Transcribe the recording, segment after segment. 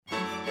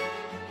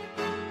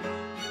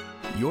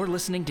You're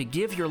listening to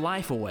Give Your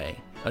Life Away,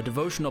 a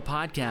devotional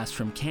podcast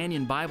from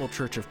Canyon Bible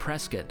Church of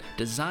Prescott,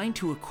 designed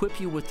to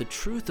equip you with the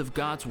truth of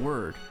God's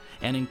Word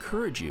and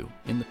encourage you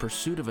in the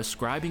pursuit of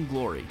ascribing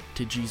glory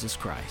to Jesus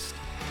Christ.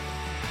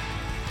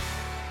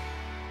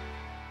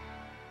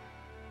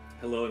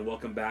 Hello and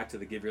welcome back to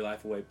the Give Your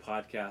Life Away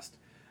podcast.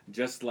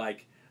 Just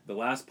like the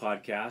last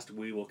podcast,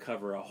 we will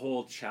cover a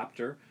whole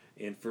chapter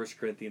in 1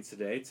 Corinthians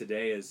today.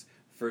 Today is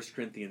 1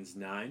 Corinthians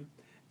 9,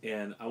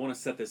 and I want to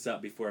set this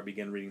up before I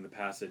begin reading the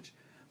passage.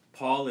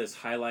 Paul is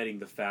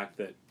highlighting the fact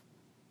that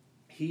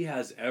he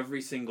has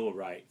every single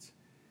right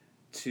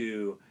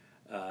to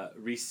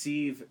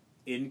receive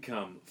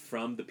income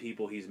from the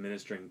people he's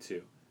ministering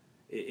to.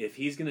 If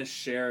he's going to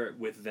share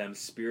with them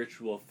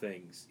spiritual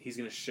things, he's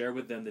going to share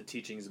with them the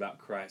teachings about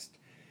Christ,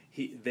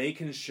 they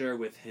can share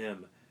with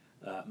him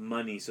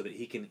money so that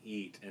he can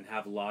eat and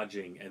have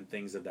lodging and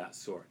things of that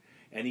sort.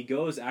 And he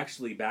goes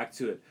actually back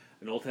to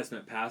an Old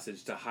Testament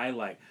passage to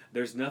highlight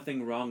there's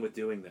nothing wrong with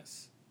doing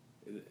this.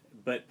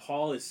 But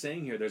Paul is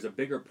saying here, there's a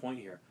bigger point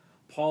here.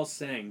 Paul's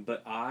saying,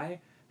 but I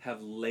have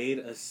laid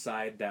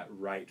aside that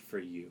right for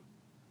you.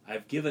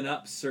 I've given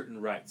up certain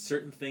rights,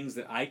 certain things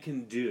that I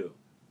can do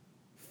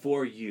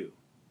for you.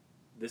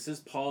 This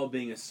is Paul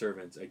being a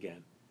servant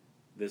again.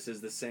 This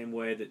is the same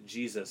way that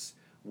Jesus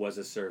was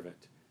a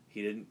servant.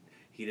 He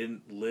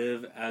didn't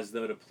live as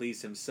though to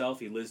please himself.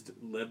 He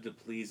lived to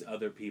please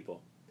other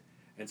people.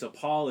 And so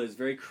Paul is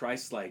very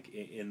Christ-like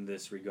in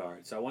this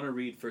regard. So I want to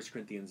read 1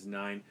 Corinthians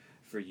 9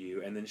 for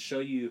you and then show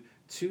you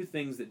two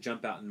things that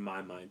jump out in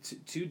my mind,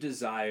 two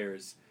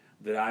desires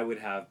that I would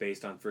have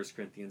based on 1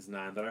 Corinthians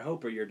 9 that I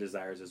hope are your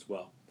desires as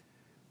well.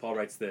 Paul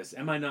writes this,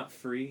 "Am I not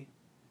free?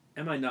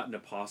 Am I not an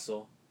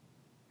apostle?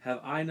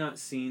 Have I not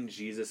seen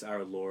Jesus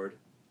our Lord?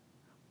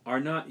 Are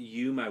not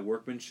you my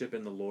workmanship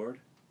in the Lord?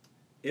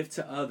 If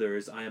to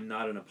others I am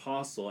not an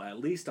apostle,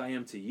 at least I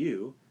am to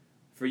you,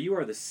 for you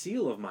are the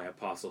seal of my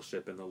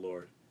apostleship in the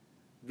Lord.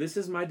 This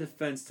is my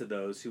defense to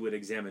those who would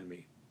examine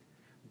me.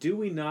 Do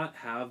we not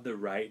have the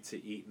right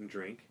to eat and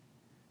drink?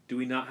 Do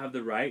we not have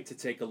the right to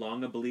take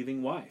along a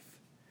believing wife,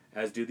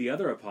 as do the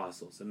other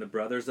apostles and the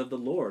brothers of the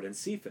Lord and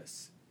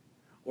Cephas?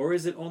 Or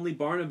is it only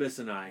Barnabas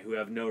and I who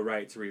have no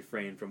right to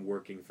refrain from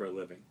working for a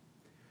living?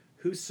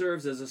 Who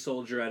serves as a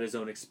soldier at his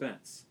own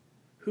expense?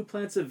 Who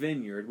plants a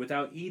vineyard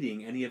without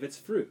eating any of its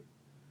fruit?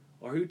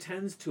 Or who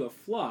tends to a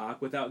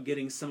flock without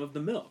getting some of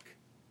the milk?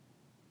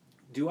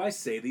 Do I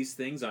say these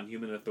things on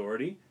human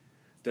authority?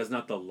 Does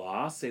not the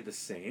law say the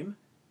same?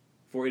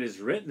 For it is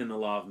written in the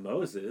law of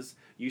Moses,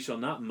 you shall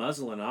not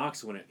muzzle an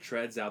ox when it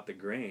treads out the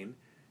grain.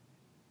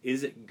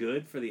 Is it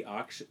good for the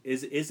ox?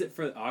 Is it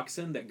for the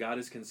oxen that God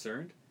is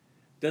concerned?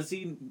 Does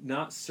he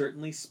not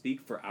certainly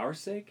speak for our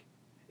sake?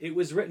 It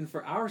was written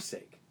for our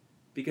sake,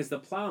 because the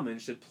plowman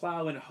should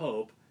plow in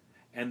hope,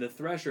 and the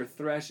thresher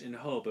thresh in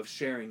hope of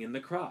sharing in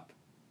the crop.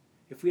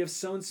 If we have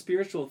sown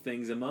spiritual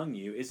things among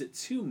you, is it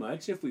too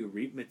much if we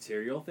reap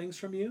material things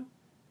from you?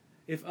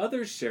 If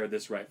others share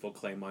this rightful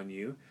claim on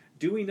you,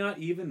 do we not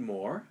even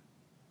more?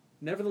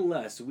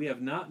 Nevertheless, we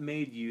have not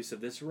made use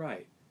of this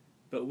right,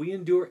 but we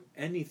endure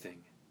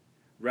anything,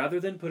 rather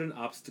than put an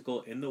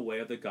obstacle in the way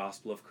of the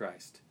gospel of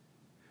Christ.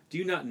 Do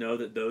you not know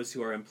that those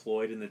who are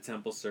employed in the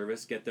temple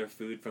service get their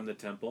food from the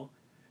temple,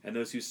 and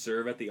those who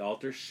serve at the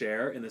altar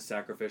share in the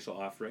sacrificial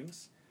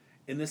offerings?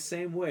 In the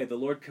same way, the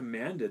Lord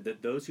commanded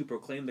that those who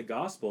proclaim the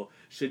gospel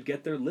should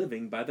get their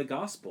living by the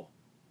gospel.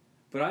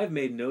 But I have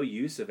made no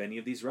use of any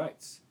of these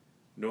rights,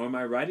 nor am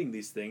I writing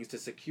these things to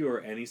secure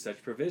any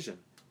such provision.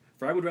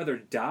 For I would rather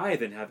die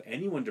than have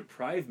anyone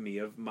deprive me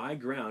of my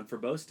ground for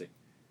boasting.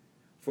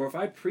 For if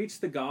I preach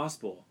the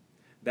gospel,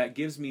 that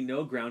gives me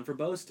no ground for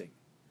boasting.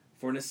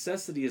 For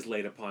necessity is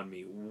laid upon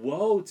me.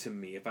 Woe to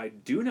me if I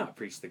do not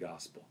preach the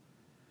gospel.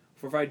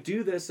 For if I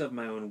do this of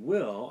my own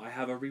will, I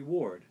have a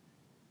reward.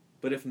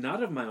 But if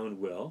not of my own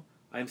will,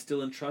 I am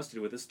still entrusted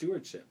with a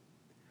stewardship.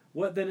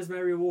 What then is my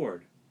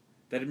reward?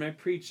 That in my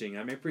preaching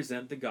I may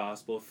present the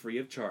gospel free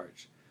of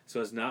charge, so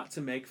as not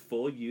to make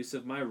full use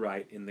of my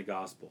right in the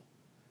gospel.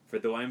 For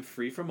though I am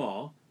free from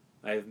all,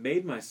 I have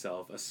made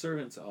myself a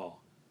servant to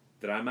all,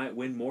 that I might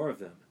win more of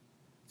them.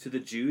 To the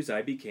Jews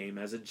I became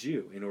as a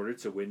Jew, in order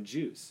to win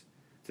Jews.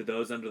 To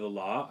those under the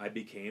law I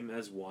became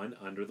as one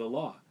under the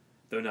law,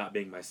 though not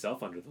being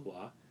myself under the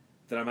law,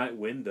 that I might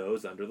win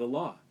those under the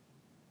law.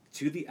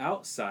 To those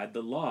outside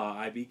the law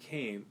I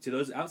became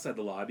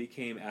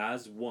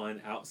as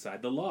one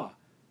outside the law,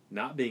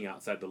 not being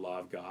outside the law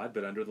of God,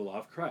 but under the law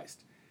of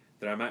Christ,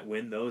 that I might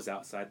win those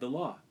outside the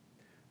law.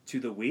 To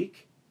the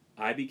weak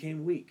I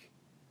became weak,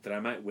 that I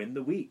might win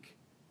the weak.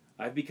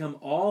 I have become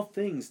all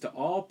things to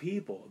all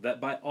people, that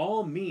by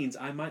all means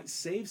I might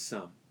save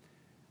some.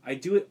 I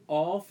do it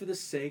all for the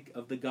sake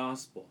of the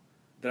gospel,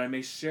 that I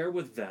may share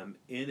with them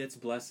in its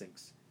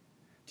blessings.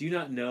 Do you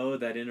not know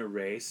that in a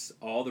race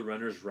all the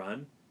runners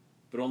run,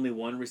 but only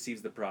one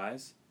receives the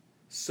prize?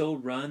 So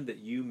run that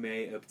you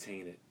may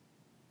obtain it.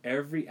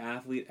 Every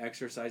athlete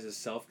exercises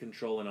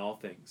self-control in all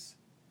things.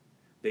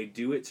 They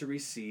do it to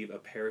receive a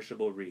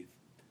perishable wreath,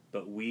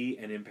 but we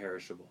an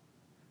imperishable.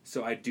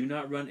 So I do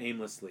not run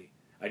aimlessly.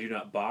 I do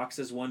not box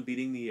as one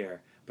beating the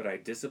air, but I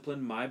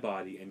discipline my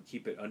body and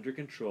keep it under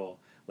control,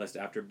 lest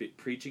after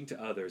preaching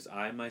to others,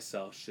 I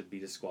myself should be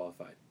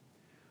disqualified.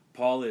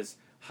 Paul is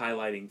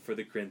highlighting for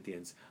the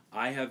Corinthians,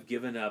 I have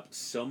given up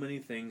so many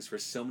things for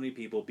so many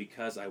people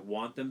because I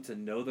want them to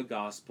know the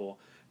gospel,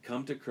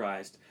 come to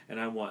Christ, and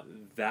I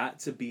want that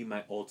to be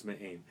my ultimate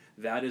aim.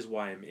 That is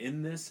why I'm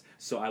in this,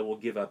 so I will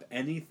give up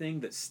anything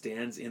that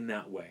stands in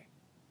that way.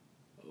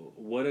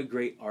 What a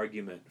great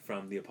argument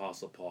from the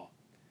Apostle Paul.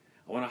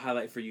 I want to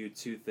highlight for you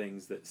two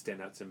things that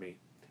stand out to me.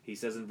 He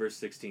says in verse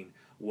 16,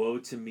 "Woe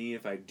to me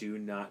if I do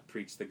not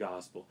preach the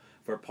gospel."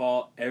 For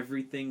Paul,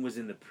 everything was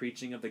in the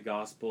preaching of the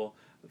gospel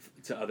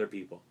to other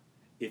people.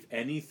 If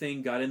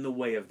anything got in the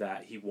way of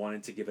that, he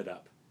wanted to give it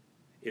up.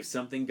 If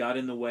something got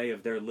in the way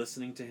of their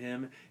listening to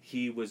him,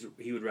 he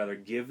would rather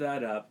give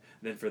that up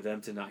than for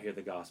them to not hear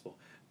the gospel.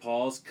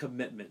 Paul's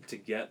commitment to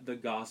get the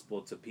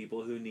gospel to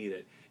people who need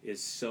it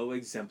is so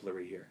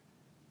exemplary here.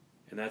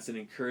 And that's an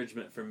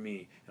encouragement for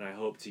me, and I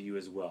hope to you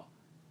as well.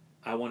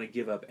 I want to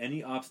give up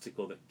any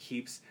obstacle that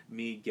keeps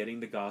me getting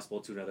the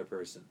gospel to another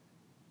person.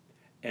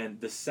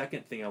 And the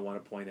second thing I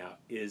want to point out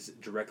is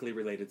directly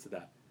related to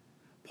that.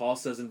 Paul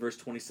says in verse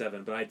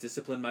 27, "But I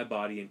discipline my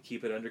body and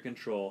keep it under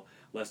control,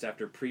 lest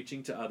after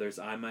preaching to others,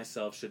 I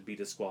myself should be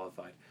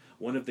disqualified."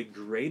 One of the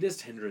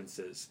greatest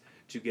hindrances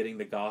to getting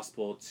the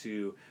gospel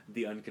to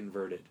the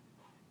unconverted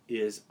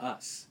is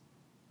us.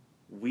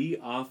 We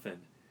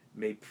often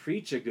may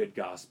preach a good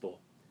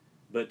gospel,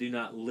 but do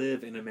not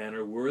live in a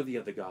manner worthy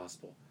of the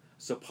gospel.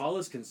 So Paul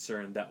is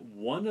concerned that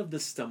one of the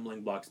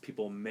stumbling blocks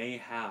people may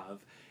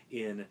have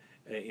in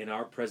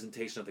our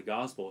presentation of the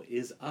gospel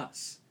is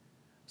us.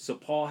 So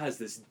Paul has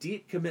this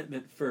deep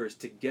commitment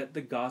first to get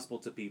the gospel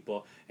to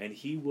people, and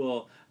he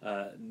will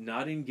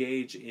not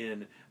engage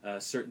in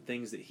certain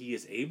things that he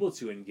is able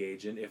to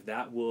engage in if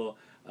that will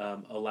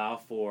allow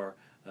for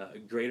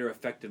greater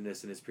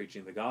effectiveness in his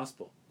preaching of the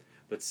gospel.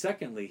 But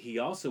secondly, he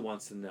also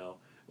wants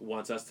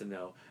us to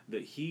know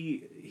that he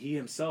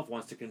himself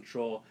wants to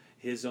control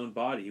his own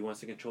body. He wants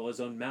to control his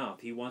own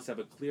mouth. He wants to have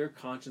a clear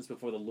conscience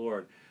before the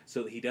Lord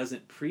so that he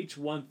doesn't preach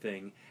one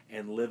thing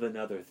and live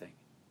another thing.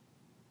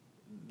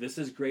 This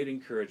is great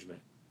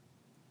encouragement.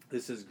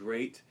 This is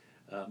great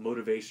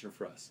motivation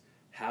for us.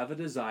 Have a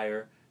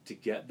desire to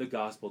get the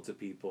gospel to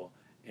people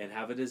and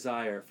have a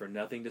desire for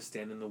nothing to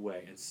stand in the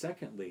way. And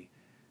secondly,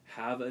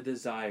 have a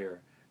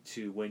desire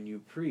to, when you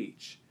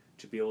preach,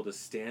 to be able to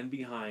stand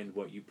behind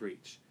what you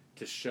preach,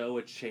 to show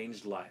a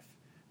changed life,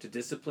 to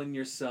discipline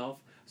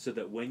yourself so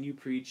that when you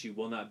preach, you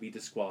will not be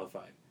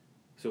disqualified.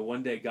 So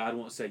one day God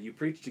won't say, you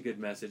preached a good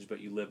message,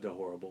 but you lived a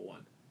horrible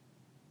one.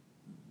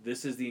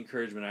 This is the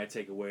encouragement I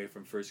take away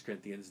from 1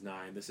 Corinthians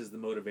 9. This is the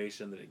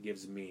motivation that it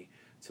gives me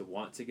to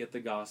want to get the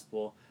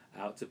gospel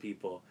out to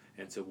people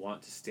and to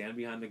want to stand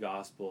behind the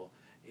gospel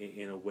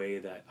in a way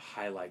that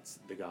highlights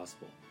the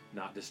gospel,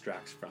 not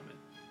distracts from it.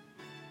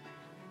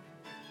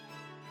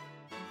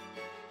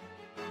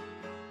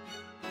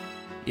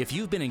 If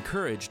you've been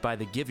encouraged by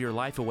the Give Your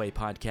Life Away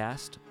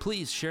podcast,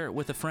 please share it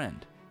with a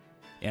friend.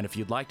 And if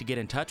you'd like to get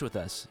in touch with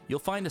us, you'll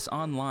find us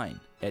online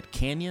at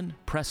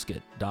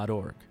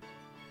canyonprescott.org.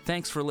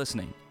 Thanks for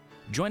listening.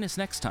 Join us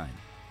next time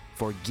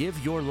for Give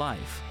Your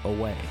Life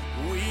Away.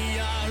 We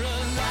are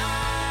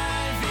alive.